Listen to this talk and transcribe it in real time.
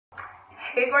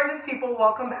Hey gorgeous people,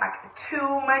 welcome back to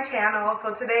my channel.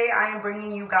 So today I am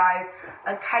bringing you guys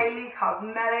a Kylie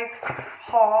Cosmetics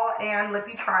haul and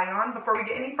lippy try on. Before we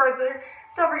get any further,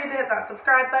 don't forget to hit that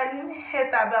subscribe button,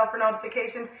 hit that bell for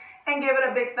notifications, and give it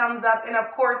a big thumbs up. And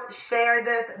of course, share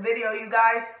this video, you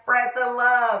guys. Spread the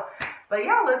love. But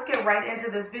yeah, let's get right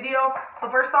into this video. So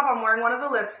first off, I'm wearing one of the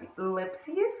lippies,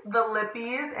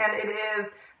 and it is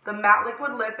the matte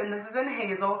liquid lip, and this is in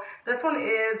hazel. This one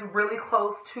is really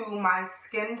close to my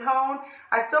skin tone.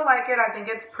 I still like it. I think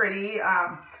it's pretty,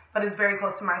 but it's very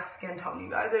close to my skin tone, you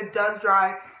guys. It does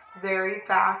dry very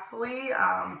fastly.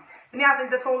 And yeah, I think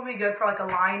this one would be good for like a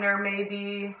liner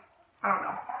maybe. I don't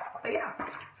know. But yeah,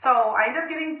 so I ended up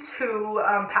getting two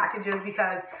packages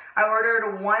because I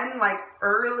ordered one like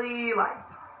early, like,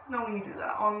 you know when you do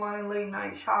that online late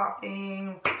night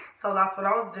shopping. So that's what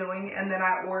I was doing. And then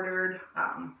I ordered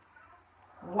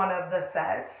one of the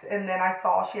sets. And then I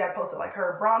saw she had posted like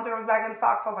her bronzer was back in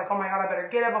stock. So I was like, oh my God, I better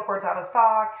get it before it's out of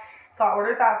stock. So I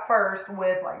ordered that first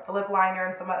with like the lip liner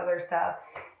and some other stuff.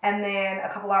 And then a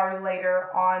couple hours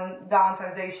later on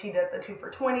Valentine's Day, she did the 2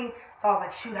 for $20. So I was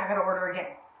like, shoot, I gotta order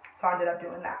again. So I ended up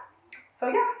doing that. So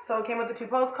yeah, so it came with the 2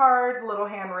 postcards, a little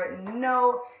handwritten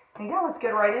note. And yeah, let's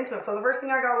get right into it. So the first thing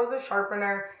I got was a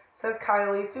sharpener. It says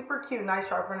Kylie, super cute, nice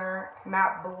sharpener. It's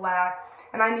matte black.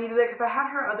 And I needed it because I had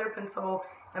her other pencil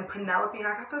in Penelope, and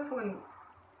I got this one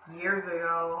years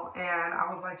ago. And I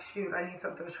was like, shoot, I need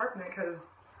something to sharpen it because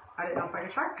I didn't know if I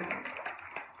could sharpen it.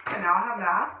 And now I have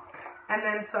that. And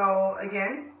then so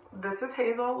again, this is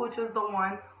hazel, which is the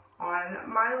one on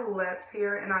my lips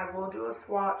here. And I will do a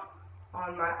swatch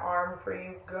on my arm for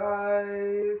you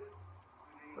guys.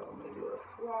 So let me do a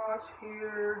swatch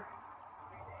here.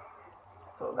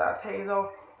 So that's hazel.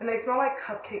 And they smell like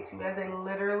cupcakes, you guys. They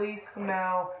literally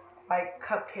smell like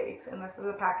cupcakes. And this is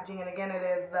the packaging. And again, it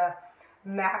is the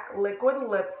MAC liquid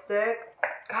lipstick.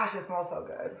 Gosh, it smells so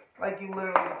good. Like you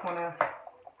literally just want to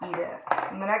eat it.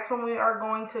 And the next one we are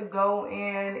going to go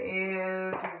in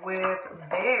is with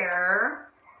Bear.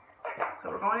 So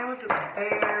we're going in with the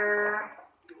Bear.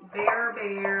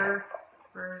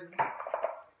 Where's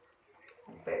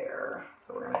Bear?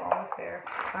 So we're going to go on with Bear.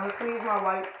 I'm just going to use my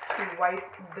wipes to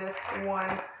wipe this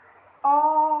one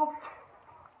off.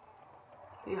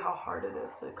 See how hard it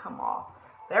is to come off.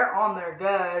 They're on there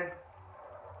good.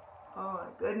 Oh my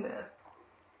goodness.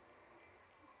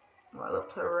 My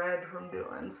lips are red from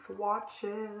doing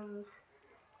swatches.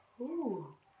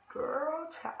 Ooh, girl,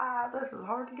 child, this is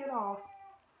hard to get off.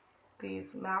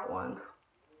 These matte ones.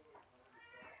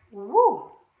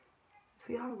 Woo!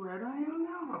 See how red I am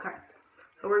now? Okay.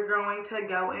 So we're going to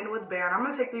go in with Bear. And I'm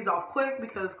going to take these off quick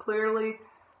because clearly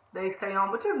they stay on,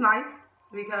 which is nice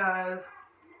because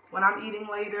when I'm eating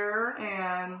later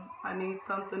and I need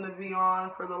something to be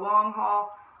on for the long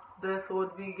haul, this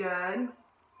would be good.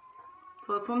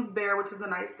 So this one's Bear, which is a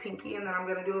nice pinky. And then I'm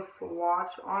going to do a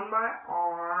swatch on my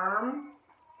arm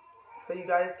so you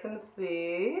guys can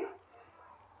see.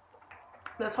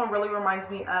 This one really reminds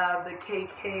me of the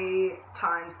KK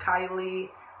times Kylie,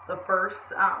 the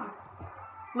first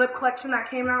lip collection that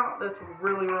came out. This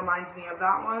really reminds me of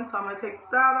that one. So I'm going to take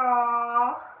that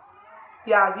off.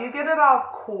 Yeah, if you get it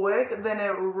off quick, then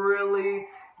it really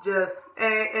just,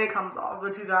 it comes off.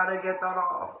 But you got to get that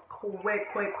off quick.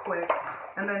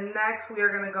 And then next we are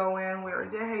going to go in, we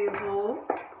already did hazel.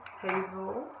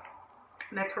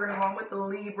 Next we're going to go in with the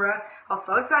Libra. I was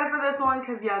so excited for this one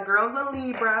because, yeah, girl's a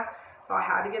Libra. So I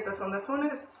had to get this one. This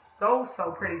one is so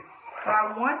pretty. But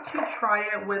I want to try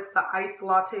it with the iced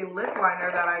latte lip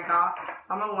liner that I got.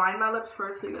 So I'm going to line my lips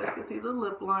first so you guys can see the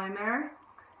lip liner.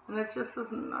 And it's just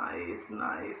this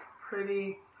nice,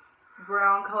 pretty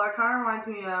brown color. Kind of reminds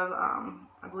me of,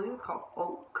 I believe it's called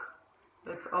Oak.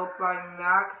 It's Oak by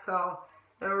MAC. So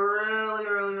it really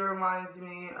reminds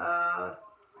me of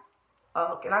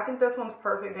Oak. And I think this one's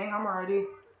perfect. Dang, I'm already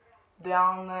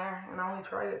down there. And I only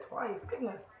tried it twice.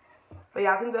 Goodness. But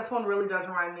yeah, I think this one really does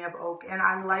remind me of Oak. And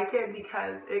I like it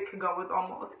because it could go with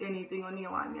almost anything when you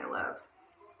line your lips.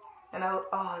 And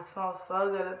oh, it smells so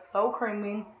good. It's so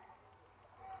creamy.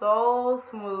 So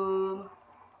smooth.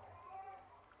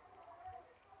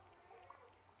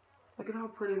 Look at how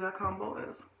pretty that combo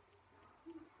is.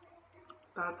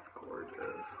 That's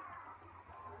gorgeous.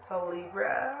 So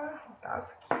Libra,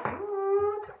 that's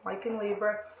cute. Liking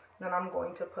Libra. Then I'm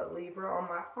going to put Libra on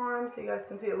my arm so you guys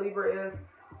can see it. Libra is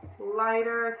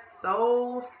lighter,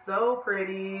 so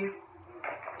pretty.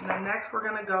 And then next we're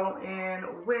gonna go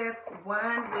in with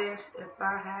One Wish. If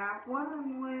I Had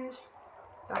One Wish.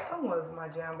 That song was my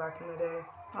jam back in the day.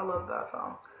 I love that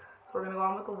song. So we're gonna go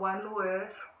on with the One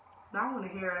Wish. Now I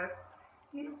want to hear it.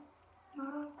 You,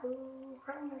 I will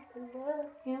promise to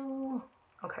love you.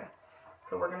 Okay,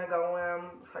 so we're gonna go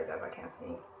in. Sorry guys, I can't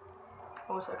see.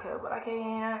 I wish I could, but I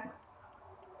can't.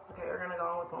 Okay, we're gonna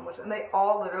go in with one which, and they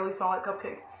all literally smell like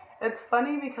cupcakes. It's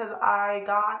funny because I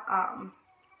got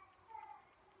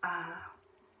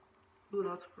ooh,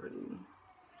 that's pretty.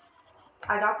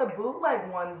 I got the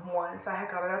bootleg ones once. I had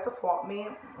got it at the swap meet.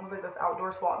 It was like this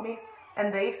outdoor swap meet,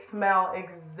 and they smell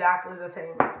exactly the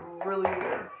same. It's really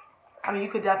weird. I mean, you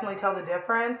could definitely tell the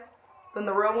difference than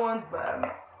the real ones,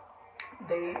 but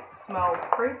they smell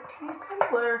pretty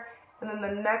similar. And then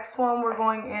the next one we're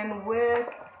going in with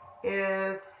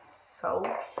is so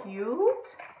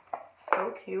cute.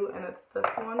 So cute. And it's this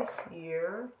one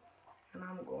here.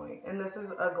 And this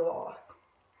is a gloss.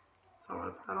 So I'm going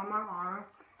to put that on my arm.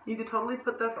 You could totally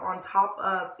put this on top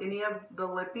of any of the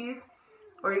lippies,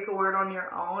 or you could wear it on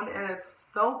your own. And it's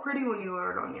so pretty when you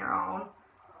wear it on your own.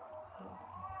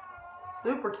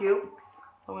 Super cute.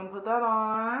 So I'm going to put that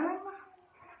on.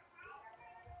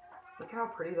 Look how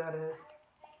pretty that is.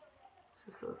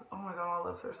 Just says, oh my god, my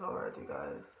lips are so red, you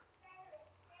guys.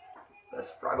 The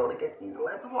struggle to get these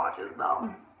lip swatches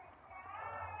though.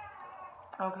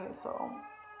 Okay, so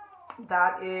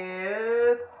that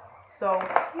is so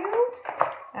cute.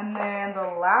 And then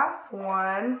the last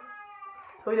one,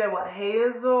 so we did what,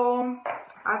 hazel.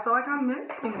 I feel like I'm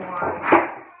missing one.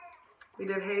 We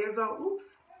did hazel, oops,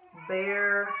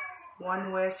 bear,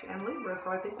 one wish, and Libra. So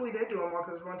I think we did do them all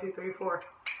because there's 1, 2, 3, 4.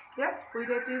 Yep, we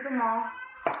did do them all.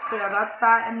 So yeah, that's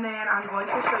that. And then I'm going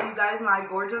to show you guys my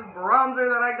gorgeous bronzer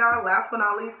that I got. Last but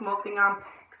not least, most thing I'm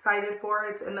excited for.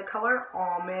 It's in the color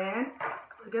almond.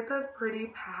 Look at this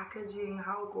pretty packaging.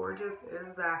 How gorgeous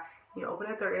is that? You open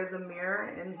it, there is a mirror,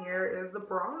 and here is the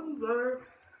bronzer.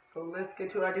 So let's get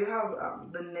to it. I do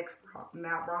have the NYX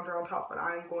matte bronzer on top, but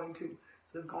I'm going to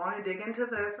just go on and dig into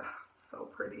this. It's so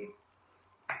pretty.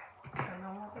 And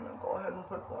then we're going to go ahead and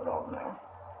put that on there.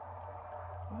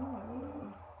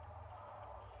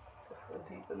 Just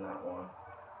to deepen that one.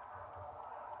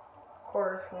 Of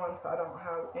course, once I don't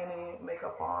have any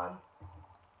makeup on.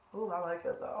 Ooh, I like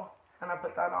it though. And I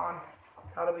put that on.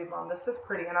 That'll be bomb. This is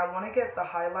pretty. And I want to get the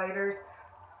highlighters.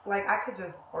 Like, I could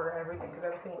just order everything because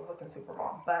everything was looking super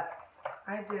bomb. But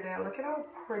I didn't. Look at how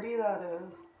pretty that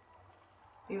is.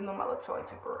 Even though my lips are like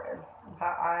super red.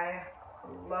 But I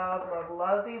love, love,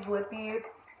 love these lippies.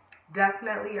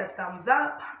 Definitely a thumbs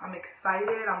up. I'm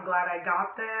excited. I'm glad I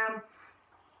got them.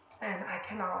 And I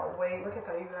cannot wait. Look at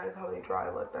that, you guys, how they dry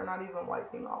look. They're not even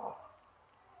wiping off.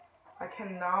 I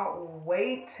cannot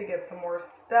wait to get some more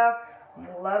stuff. I'm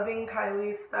loving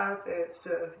Kylie's stuff. It's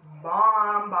just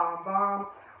bomb, bomb, bomb.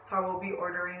 So I will be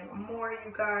ordering more,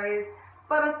 you guys.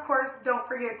 But of course, don't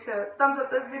forget to thumbs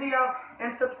up this video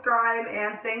and subscribe.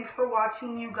 And thanks for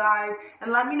watching, you guys.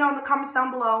 And let me know in the comments down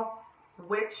below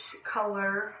which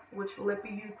color, which lippy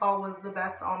you thought was the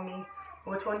best on me,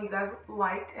 which one you guys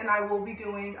liked. And I will be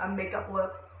doing a makeup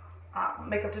look,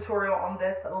 makeup tutorial on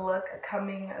this look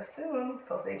coming soon,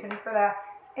 so stay tuned for that,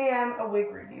 and a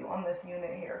wig review on this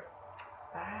unit here.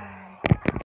 Bye.